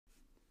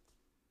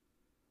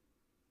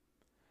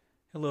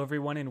Hello,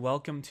 everyone, and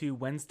welcome to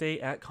Wednesday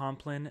at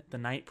Compline, the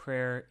night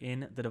prayer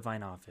in the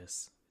Divine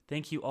Office.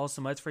 Thank you all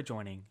so much for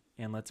joining,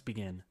 and let's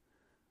begin.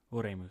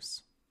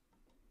 Oremus.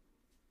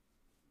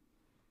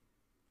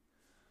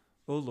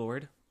 O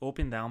Lord,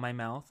 open thou my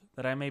mouth,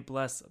 that I may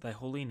bless thy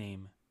holy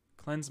name.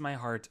 Cleanse my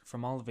heart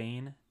from all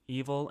vain,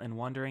 evil, and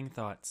wandering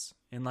thoughts.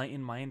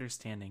 Enlighten my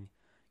understanding.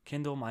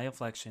 Kindle my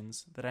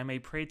afflictions, that I may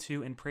pray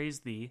to and praise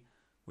thee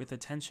with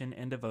attention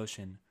and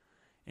devotion,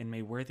 and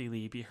may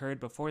worthily be heard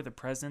before the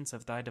presence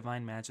of thy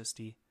divine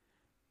majesty,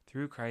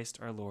 through Christ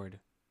our Lord.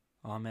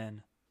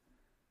 Amen.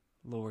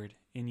 Lord,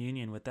 in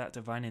union with that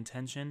divine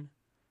intention,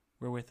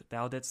 wherewith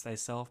thou didst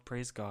thyself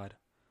praise God,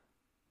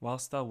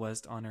 whilst thou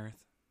wast on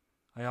earth,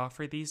 I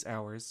offer these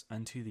hours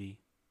unto thee.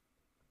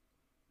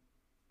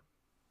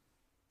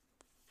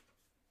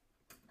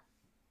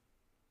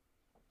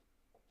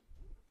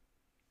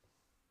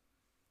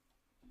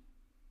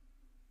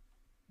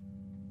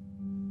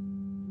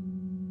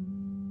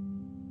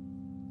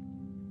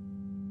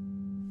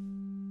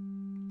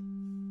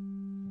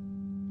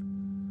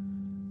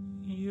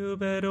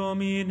 Iube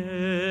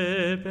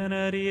Domine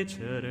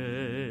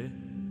benedicere,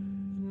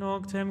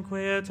 noctem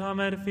quietam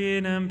et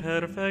finem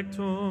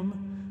perfectum,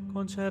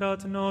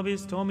 concedat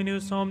nobis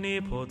Dominus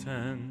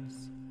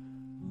omnipotens.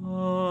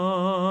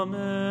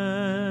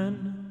 Amen.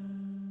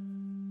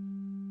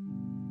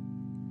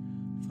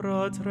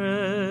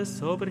 Fratres,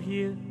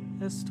 soberhi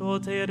est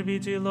toter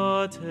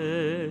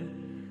vigilate,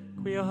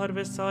 quia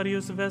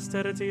harvestarius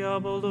vester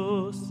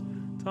diabolus,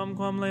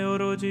 tamquam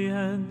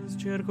leorogiens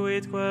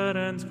circuit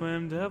querens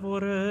quem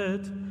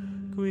devoret,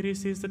 qui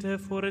resistet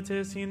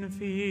fortes in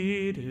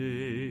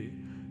fide,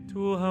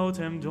 tu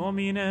autem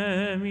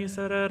Domine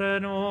miserere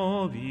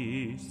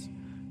nobis,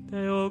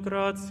 Deo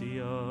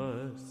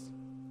gratias.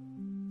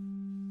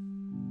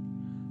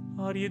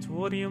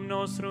 Adiutorium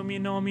nostrum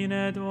in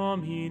nomine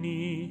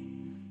Domini,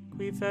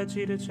 qui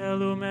fecit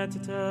celum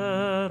et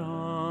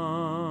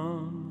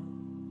terram.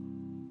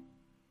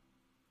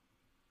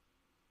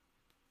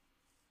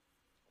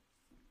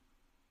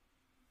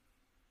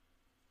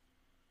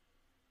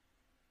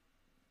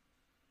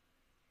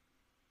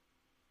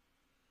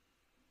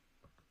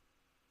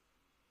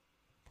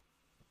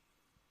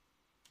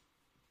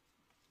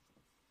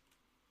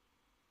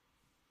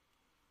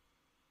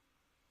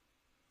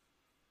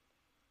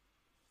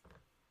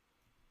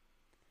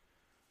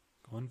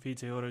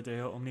 Confiteor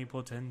Deo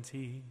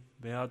omnipotenti,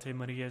 Beate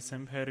Maria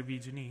semper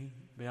Virgini,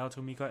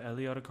 Beato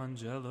Michaeli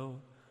Arcangelo,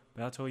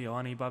 Beato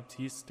Ioanni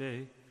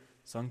Baptiste,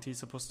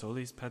 Sanctis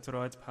Apostolis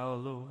Petro et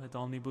Paolo, et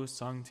omnibus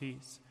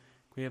sanctis,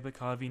 quia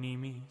peccavi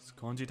nimis,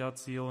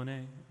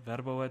 congitatione,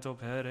 verbo et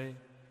opere,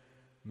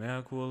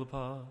 mea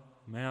culpa,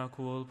 mea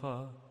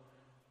culpa,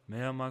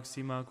 mea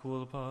maxima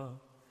culpa,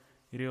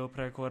 Irio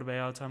precor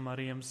Beata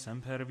Mariam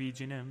semper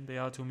Virginem,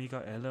 Beatum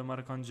Michaelem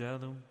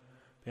Arcangelum,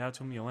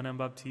 Beatum Ioannem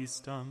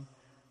Baptistam,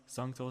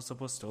 Sanctos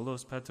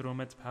Apostolos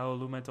Petrum et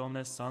Paulum et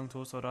omnes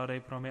sanctos orare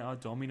pro me ad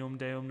Dominum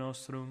Deum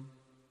nostrum.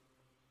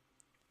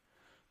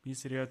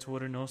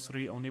 Miseriatur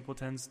nostri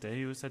omnipotens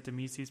Deus et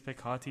dimissis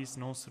peccatis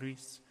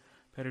nostris,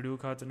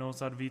 perducat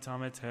nos ad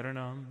vitam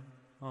aeternam.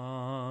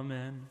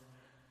 Amen.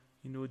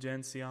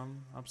 Indulgentiam,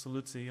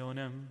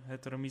 absolutionem,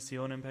 et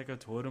remissionem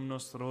peccatorum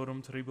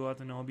nostrorum tribuat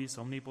nobis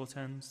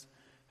omnipotens,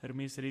 et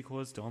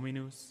misericors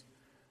Dominus.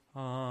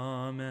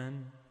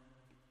 Amen.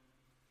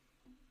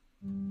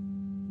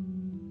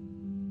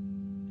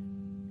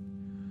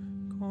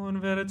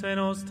 Converte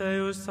nos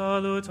Deus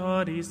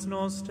salutaris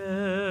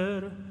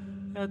noster,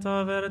 et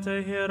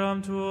averte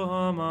hieram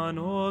tuam a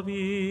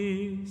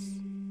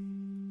nobis.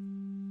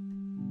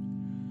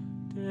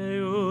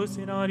 Deus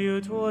in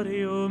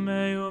adiutorium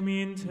meum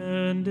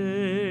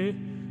intende,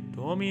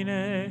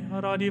 Domine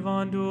ad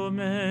adivandum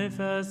me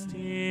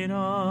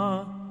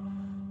festina,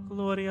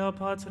 gloria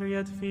Patri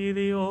et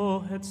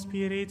Filio et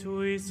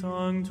Spiritui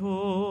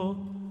Sancto,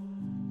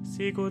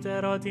 sicut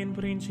erat in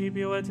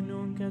principio et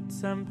nunc et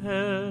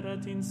semper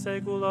et in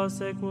saecula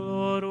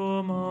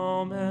saeculorum.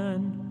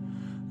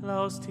 Amen.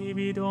 Laus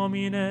tibi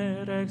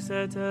Domine rex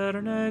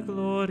aeterne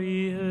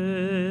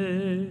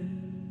gloriae.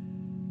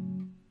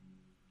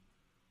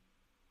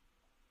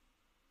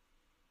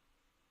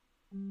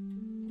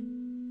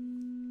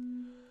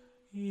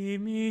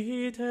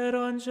 Imiter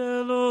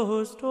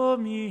angelos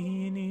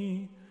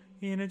Domini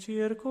in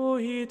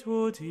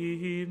circuitu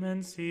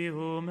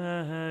mensium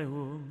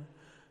eum,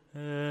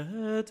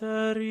 et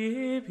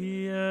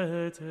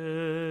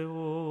ripiete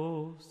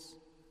os.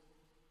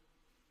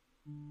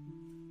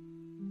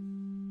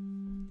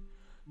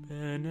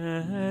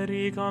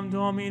 Benedicam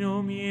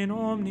Dominum in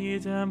omni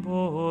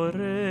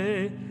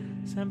tempore,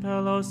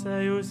 semper laus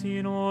eius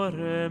in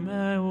ore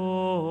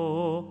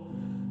meo.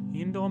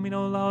 In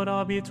Domino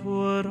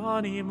laudabitur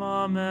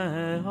anima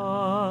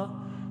mea,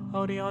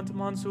 audiant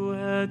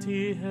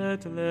mansueti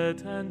et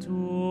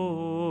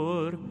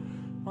letentur.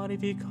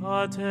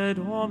 Magnificate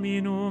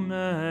Dominum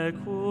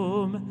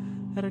mecum,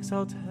 et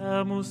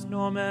exaltemus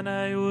nomen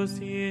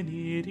eius in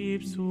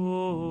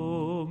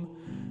ipsum.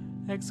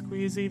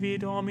 Exquisivi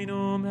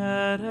Dominum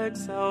et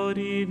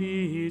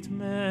exaudivit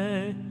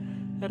me,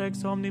 et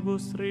ex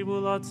omnibus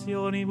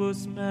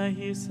tribulationibus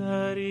mei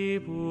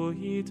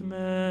seribuit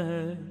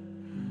me,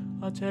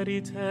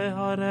 acerite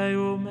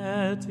areum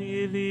et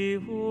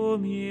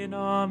ilium in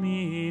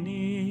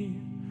amini,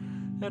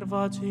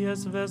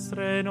 facies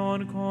vestre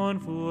non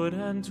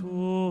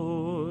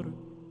confurentur.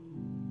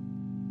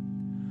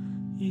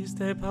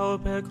 Iste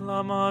paupe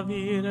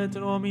clamavit et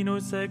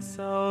Dominus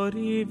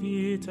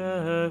exaurivit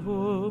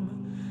eum,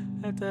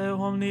 et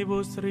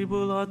omnibus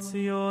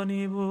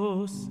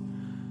tribulationibus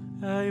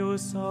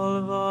eius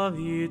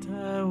salvavit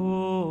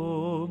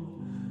eum.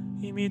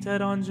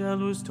 Imiter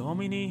angelus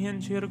Domini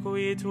in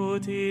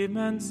circuitut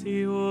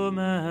immensium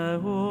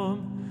eum,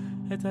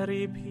 et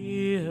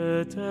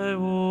ripiet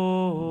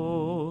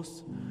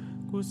eos.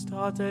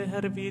 Gustate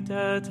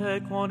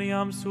hervidete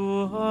quoniam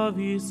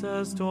suavis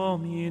est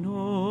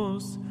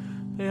Dominus,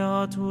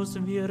 beatus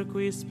vir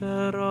qui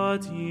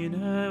sperat in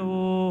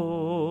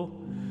eo.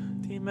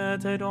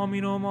 Timete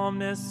Dominum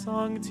omnes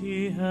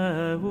sancti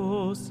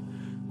eos,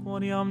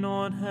 quoniam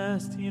non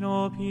est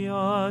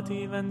inopiat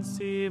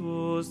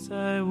invensibus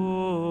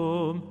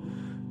eum,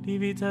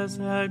 divites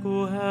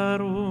ego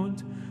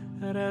erunt,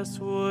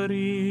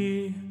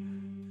 resuri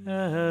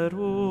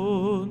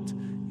erunt,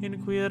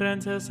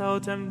 inquirentes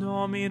autem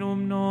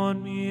Dominum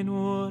non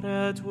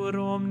minuretur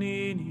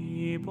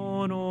omnini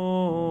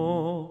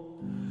bono.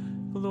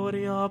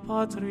 Gloria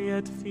Patri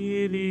et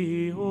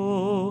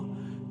Filio,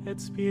 et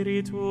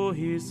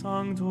Spiritui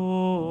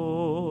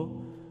Sancto,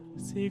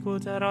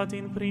 sicut erat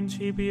in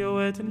principio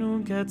et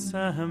nunc et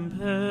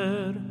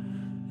semper,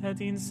 et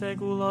in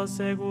saecula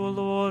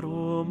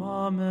saeculorum.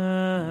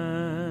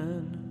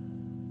 Amen.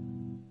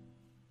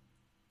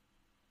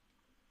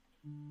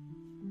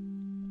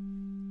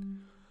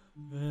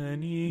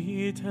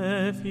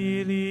 Venite,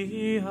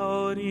 Filii,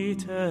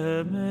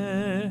 audite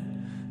me,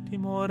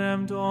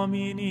 timorem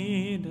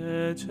Domini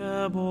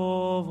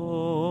decebo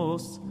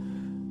vos.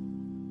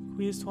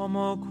 Quis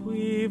homo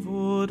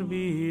quivur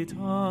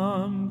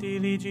vitam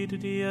diligit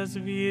dies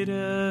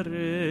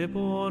videre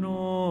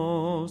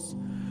bonos,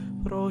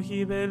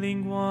 prohibe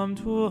linguam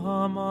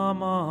tuam a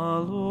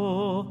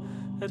malo,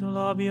 et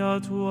labia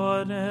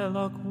tua ne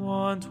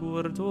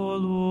laquantur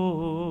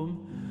dolum.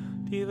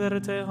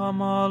 Diverte a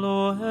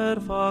malo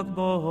fac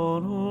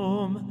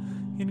bonum,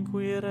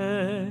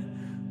 inquire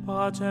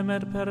pacem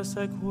et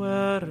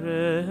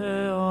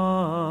persequere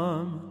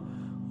am.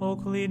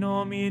 Oculi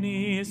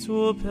nomini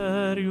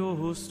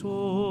superius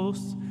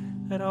tus,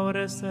 et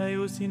aures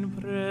eius in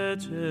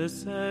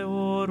preces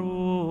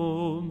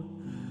eorum.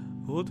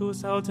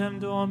 Utus autem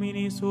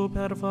Domini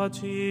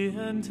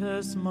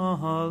superfacientes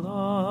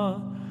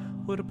mala,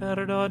 pur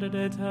perdade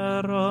de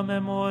terra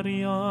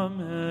memoriam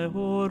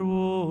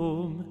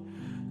eorum.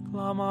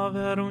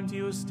 Clamaverunt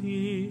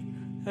justi,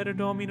 et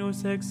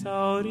Dominus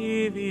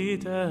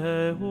exaurivit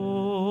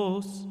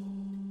eos.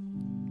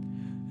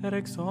 Et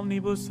ex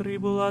omnibus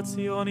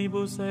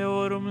tribulationibus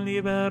eorum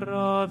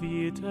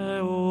liberavit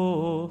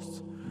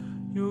eos.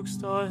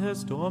 Juxta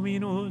est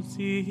Dominus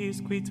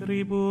iis qui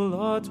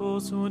tribulato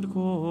sunt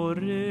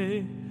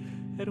core,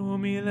 et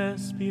humile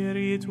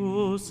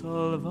spiritus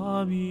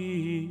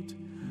salvavit.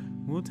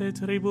 Mute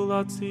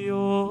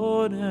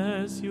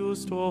tribulationes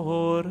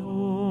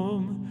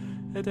justorum,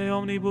 et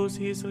omnibus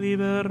his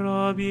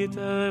liberabit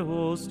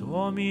eos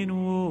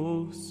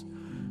Dominus.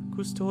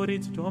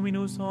 Custorit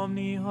Dominus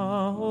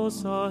omnia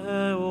ossa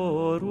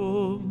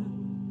eorum.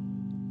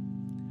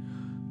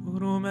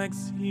 Urum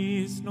ex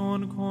his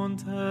non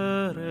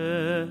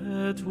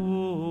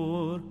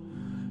conteretur,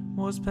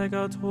 mos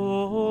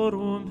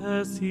peccatorum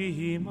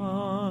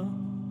pessima,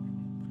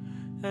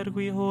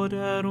 erqui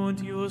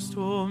hoderunt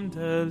justum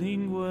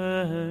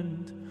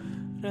delinquent,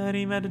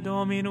 rerimet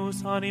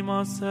Dominus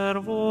anima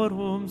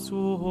servorum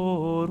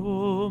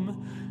suorum,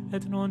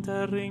 et non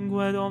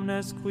terringuet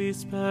omnes qui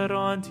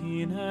sperant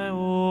in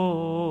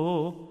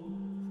eo.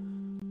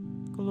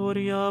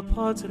 Gloria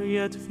Patri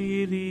et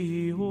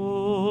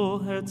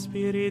Filio et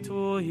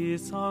Spiritui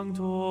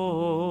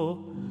Sancto,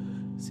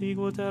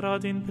 sicut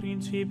erat in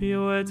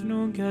principio et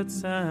nunc et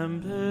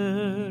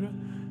semper,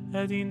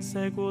 et in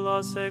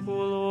saecula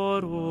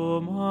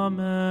saeculorum.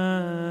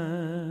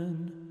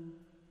 Amen.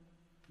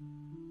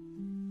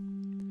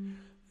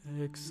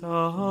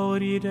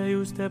 Exaudi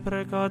Deus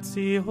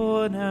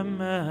deprecationem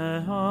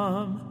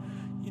meam,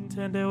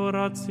 intende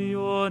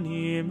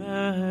orationi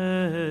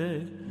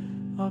me,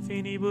 a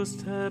finibus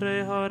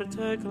terre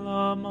arte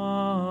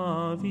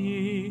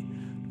clamavi,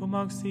 dum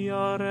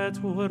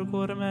axiaretur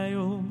cor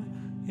meum,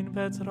 in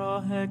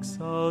petra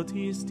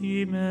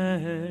exaltisti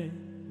me.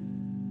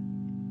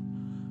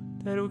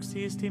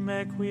 Deruxisti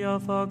me quia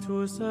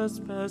factus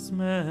espes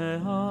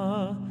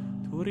mea,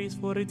 turis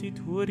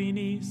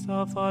fortiturinis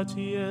a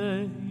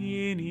facie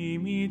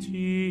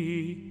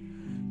inimici,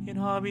 in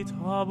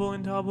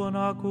habitabunt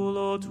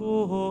tabernaculo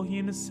tuo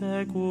in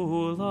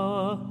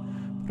saecula,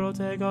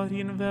 protegat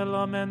in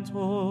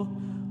velamento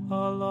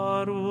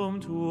alarum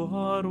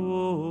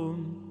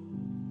tuarum.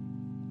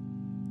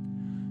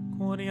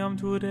 Quoniam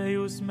tu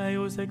Deus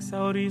meus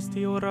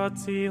exauristi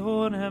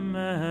orationem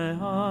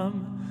meam,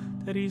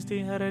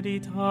 teristi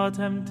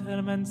hereditatem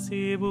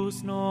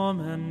termensibus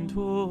nomen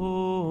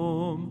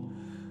tuum,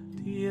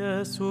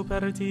 die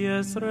super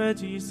dies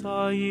regis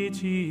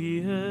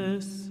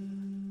aegies,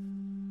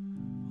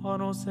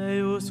 annos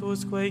eius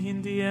usque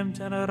in diem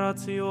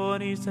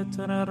generationis et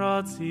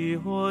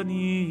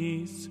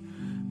generationis,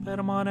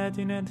 permanet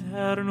in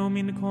aeternum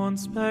in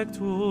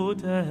conspectu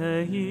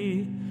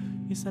Dei,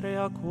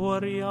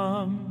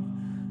 misericordiam,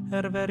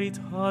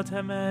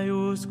 veritatem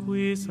eius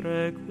quis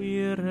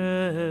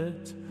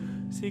requiret,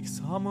 sic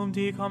samum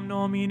dicam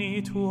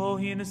nomini tuo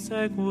in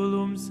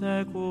saeculum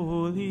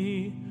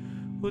saeculi,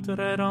 ut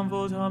redam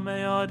vota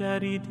mea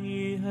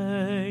dediti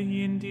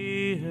in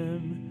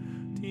diem,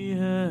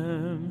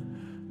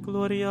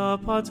 gloria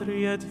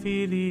Patri et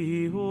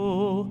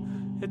Filio,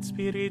 et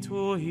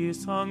Spiritui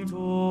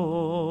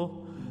Sancto,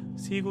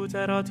 sicut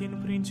erat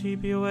in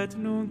principio et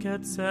nunc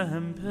et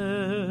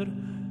semper,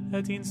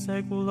 et in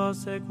saecula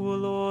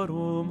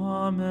saeculorum.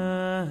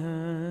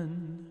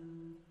 Amen.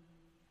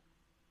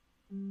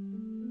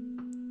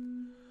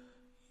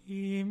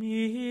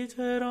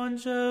 Imiter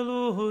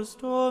angelus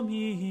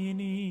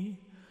Domini,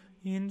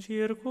 in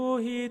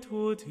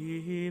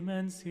circuituti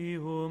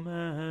mensium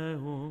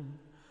eum,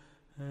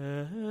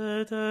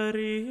 et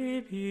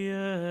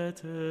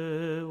ripiet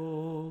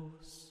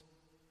eos.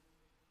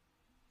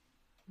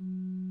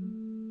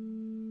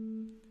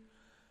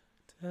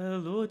 Te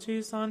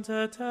lucis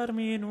ante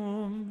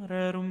terminum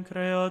rerum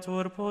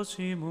creator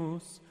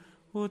possimus,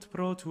 ut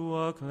pro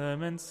tua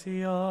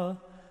clementia,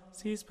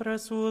 sis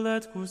presul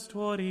et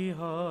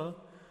custodia,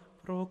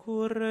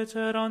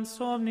 procurrecerant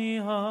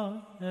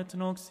somnia et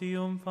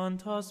noxium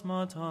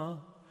phantasmata,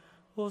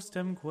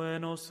 ostemque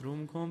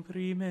nostrum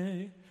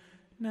comprime,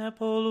 ne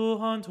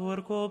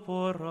polluantur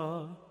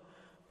corpora,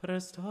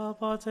 presta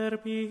pater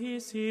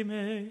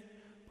pihissime,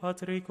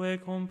 Patrique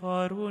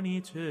compar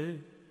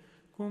unice,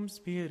 cum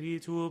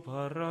Spiritu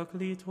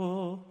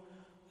Paraclito,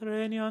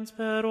 regnans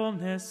per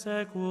omnes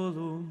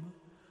saeculum.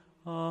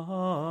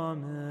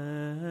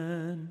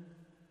 Amen.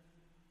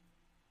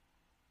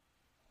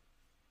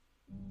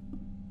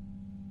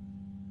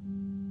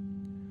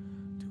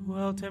 Tu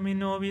autem in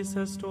nobis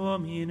est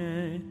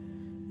Domine,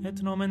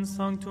 et nomen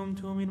sanctum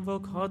tuum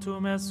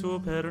invocatum est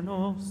super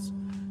nos,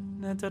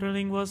 neter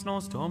linguas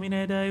nos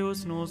Domine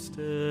Deus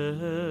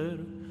noster,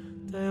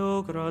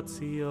 Deo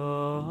gratias.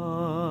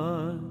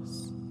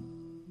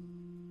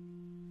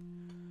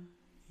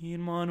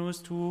 In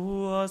manus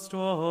tuas,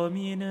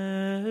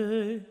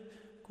 Domine,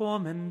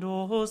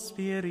 commendo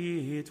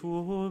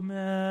spiritum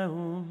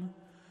meum.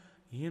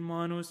 In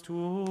manus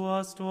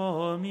tuas,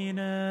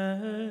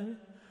 Domine,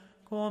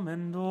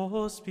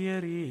 commendo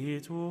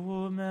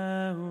spiritum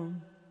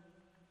meum.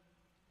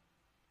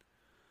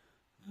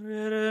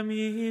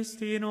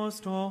 Redemisti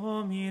nos,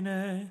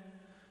 Domine,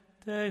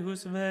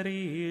 Deus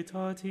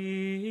veritatis,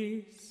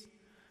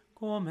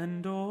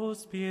 commendo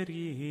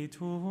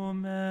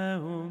spiritum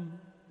meum.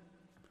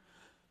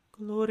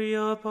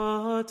 Gloria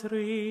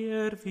Patri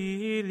et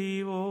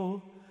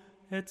Filio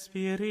et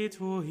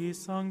Spiritui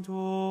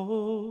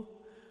Sancto,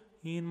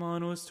 in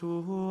manus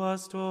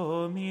tuas,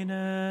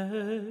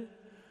 Domine,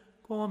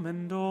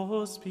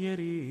 commendo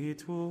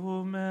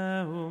spiritum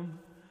meum.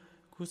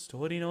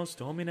 Custodi nos,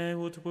 Domine,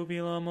 ut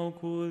pupillam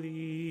oculi,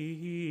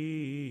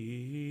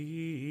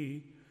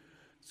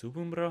 sub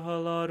umbra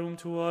halarum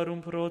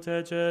tuarum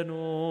protege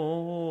nos.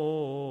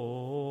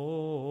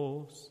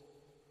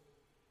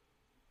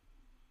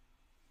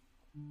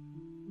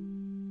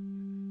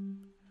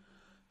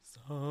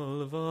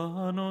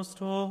 Salva nos,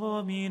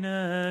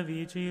 Domine,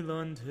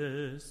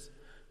 vigilantes,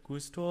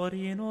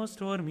 custodi nos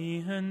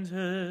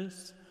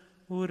dormientes,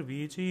 ur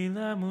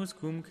vigilemus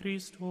cum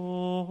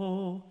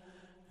Christo,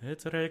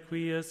 et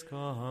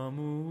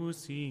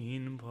requiescamus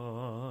in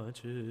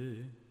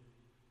pace.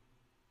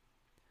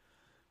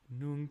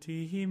 Nunc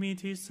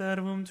dimitis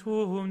servum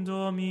tuum,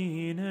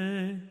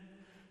 Domine,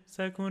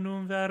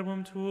 secundum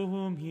verbum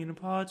tuum in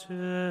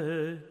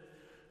pace,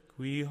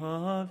 qui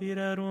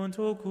havirerunt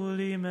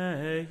oculi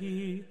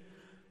mei,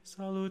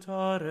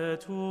 salutare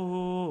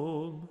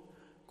tuum,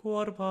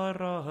 cor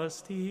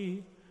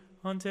parasti,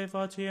 ante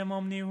faciem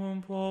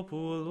omnium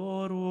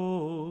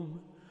populorum,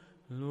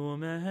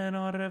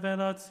 lumena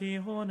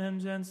revelationem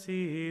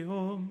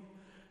gentium,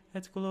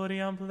 et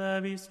gloriam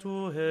plebis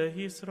tuae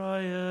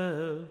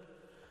Israel.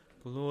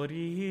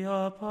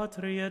 Gloria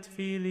Patri et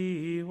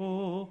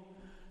Filio,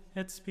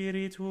 et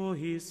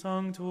Spiritui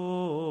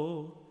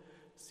Sancto,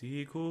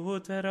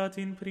 sicut erat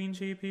in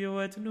principio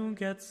et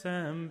nunc et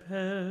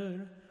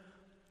semper,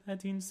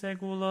 et in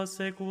saecula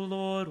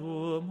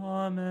saeculorum.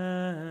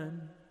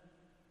 Amen.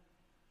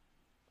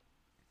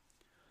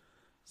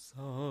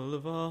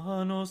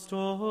 Salva nos,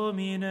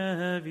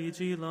 Domine,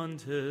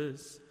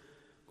 vigilantes,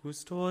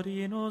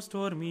 custodi nos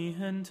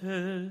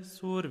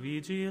dormientes, ur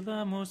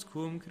vigilemus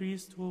cum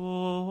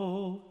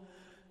Christo,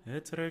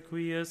 et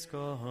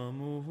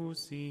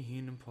requiescamus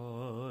in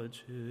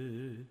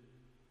pace.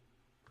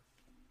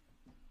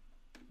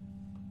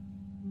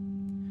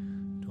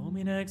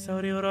 Domine,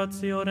 exaudi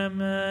orationem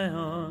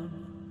meam,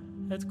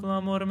 et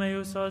clamor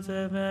meus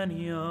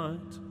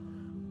adveniat.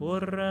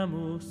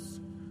 Oremus,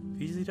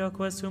 visita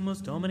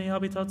quesumus Domini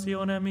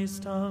habitationem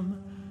istam,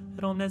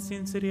 et omnes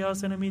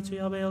insidias inimici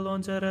habe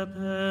longe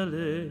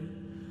repelle.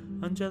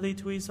 Angeli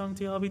tui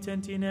sancti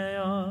habitent in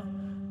ea,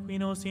 qui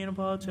nos in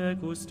pace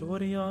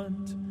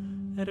custodiant,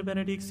 et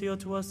benedictio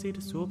tua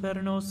sit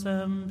super nos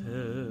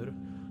semper,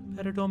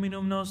 per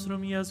Dominum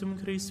nostrum Iesum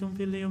Christum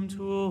Filium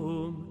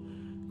tuum,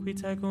 qui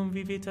tecum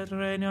vivit et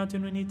regnat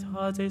in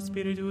unitate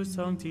Spiritus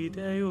Sancti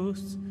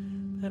Deus,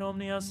 per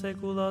omnia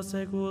saecula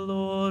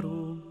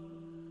saeculorum.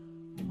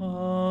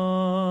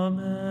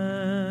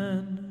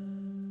 Amen.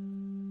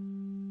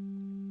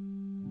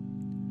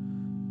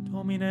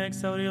 Domine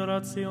exaudi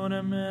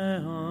orationem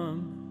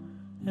meam,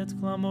 et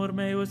clamor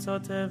meus a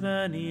te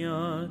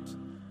veniat.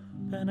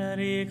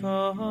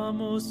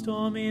 Benedicamus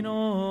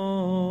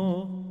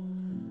Domino,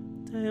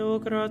 Deo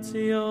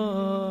gratias.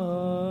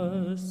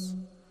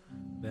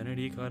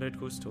 Benedicat et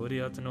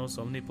custodiat nos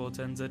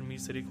omnipotens et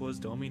misericors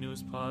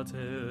Dominus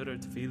Pater,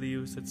 et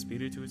Filius et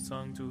Spiritus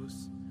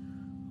Sanctus.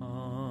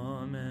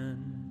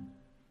 Amen.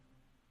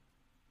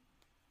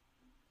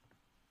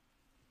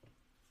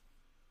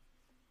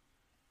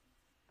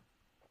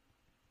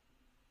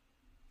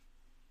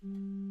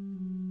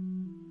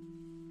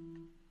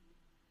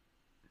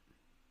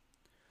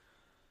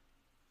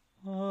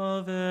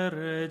 Ave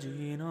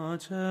Regina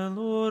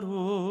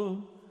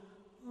Celorum,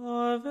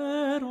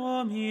 Ave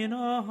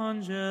Domina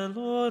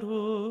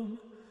Angelorum,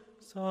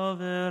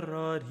 Salve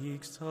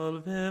radix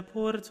salve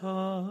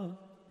porta,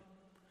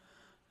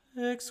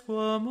 ex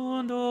qua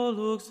mundo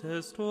lux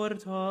est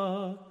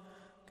orta,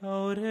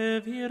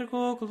 gaude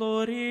Virgo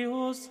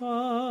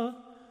gloriosa,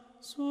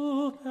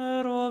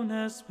 super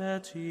omnes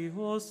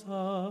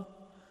speciosa,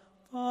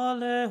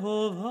 vale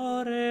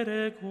ovare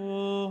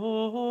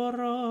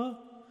recora,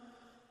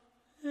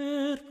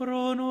 et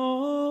pro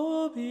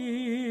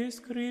nobis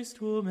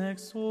Christum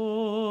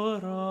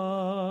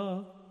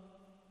exora.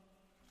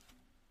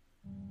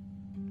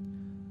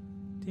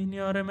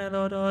 Dignare me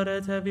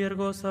laudare te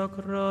Virgo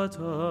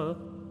sacrata,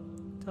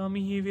 da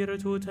mihi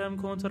virtutem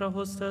contra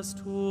hostes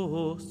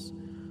tuos.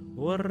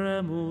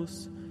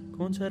 Oremus,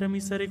 concede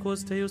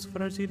misericors Deus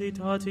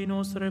fragilitati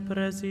nostre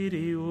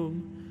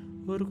presidium,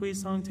 urqui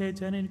sancte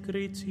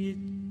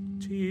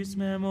Genitricis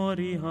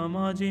memoriam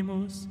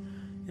agimus,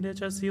 in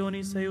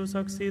decessionis eius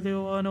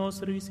auxilio a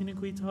nostris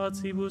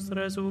iniquitatibus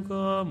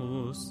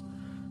resugamus,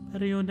 per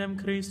iundem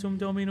Christum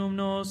Dominum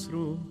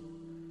nostrum.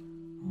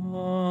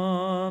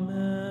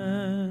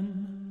 Amen.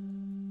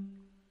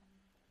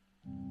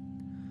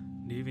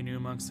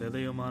 Divinum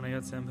auxilium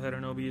maneat semper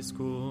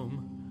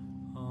nobiscum.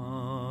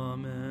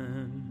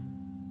 Amen.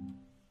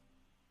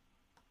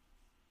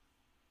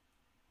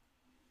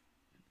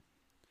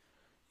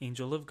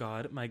 Angel of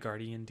God, my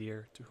guardian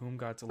dear, to whom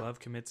God's love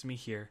commits me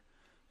here,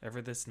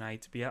 ever this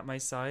night be at my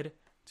side,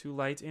 to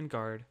light and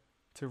guard,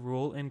 to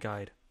rule and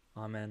guide.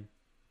 Amen.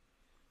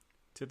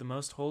 To the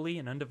most holy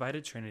and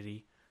undivided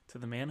Trinity, to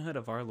the manhood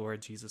of our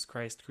Lord Jesus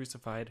Christ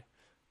crucified,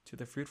 to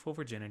the fruitful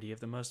virginity of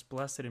the most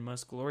blessed and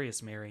most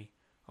glorious Mary,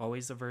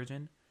 always a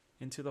virgin,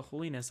 and to the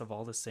holiness of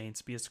all the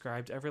saints be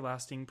ascribed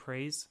everlasting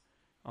praise,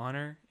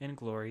 honor, and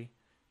glory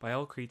by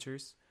all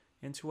creatures,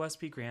 and to us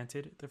be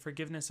granted the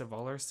forgiveness of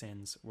all our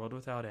sins, world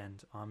without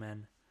end.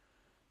 Amen.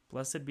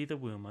 Blessed be the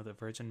womb of the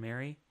Virgin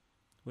Mary,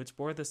 which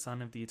bore the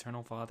Son of the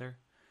Eternal Father,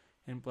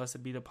 and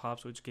blessed be the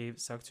paps which gave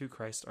suck to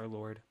Christ our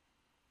Lord.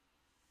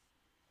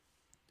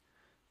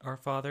 Our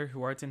Father,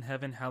 who art in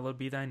heaven, hallowed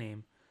be thy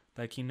name.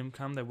 Thy kingdom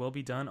come, thy will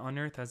be done on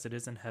earth as it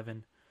is in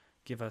heaven.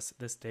 Give us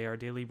this day our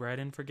daily bread,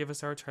 and forgive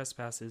us our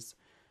trespasses,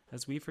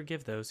 as we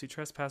forgive those who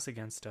trespass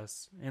against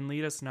us. And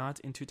lead us not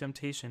into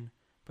temptation,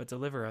 but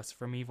deliver us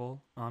from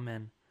evil.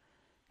 Amen.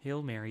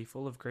 Hail Mary,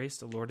 full of grace,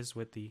 the Lord is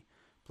with thee.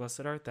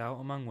 Blessed art thou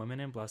among women,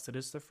 and blessed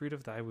is the fruit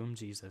of thy womb,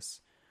 Jesus.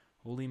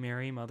 Holy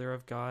Mary, Mother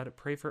of God,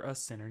 pray for us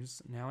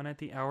sinners, now and at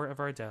the hour of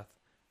our death.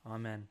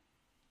 Amen.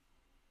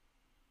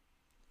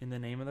 In the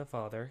name of the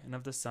Father, and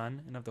of the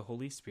Son, and of the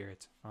Holy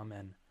Spirit.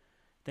 Amen.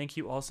 Thank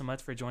you all so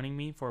much for joining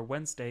me for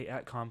Wednesday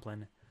at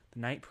Compline, the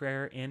night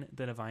prayer in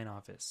the Divine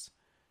Office.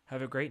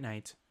 Have a great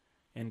night,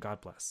 and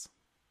God bless.